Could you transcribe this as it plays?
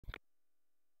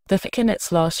in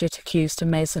its lawsuit accused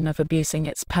Amazon of abusing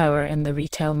its power in the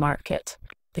retail market.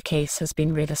 The case has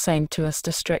been reassigned to US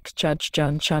District Judge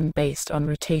John Chun based on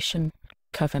rotation.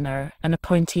 Kavanaugh, an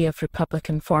appointee of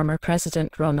Republican former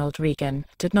President Ronald Reagan,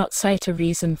 did not cite a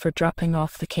reason for dropping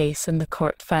off the case in the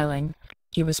court filing.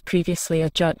 He was previously a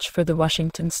judge for the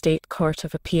Washington State Court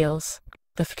of Appeals.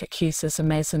 The FIC accuses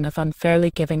Amazon of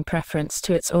unfairly giving preference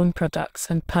to its own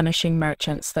products and punishing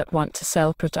merchants that want to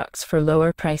sell products for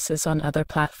lower prices on other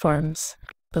platforms.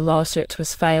 The lawsuit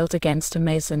was filed against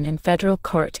Amazon in federal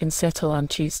court in Seattle on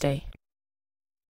Tuesday.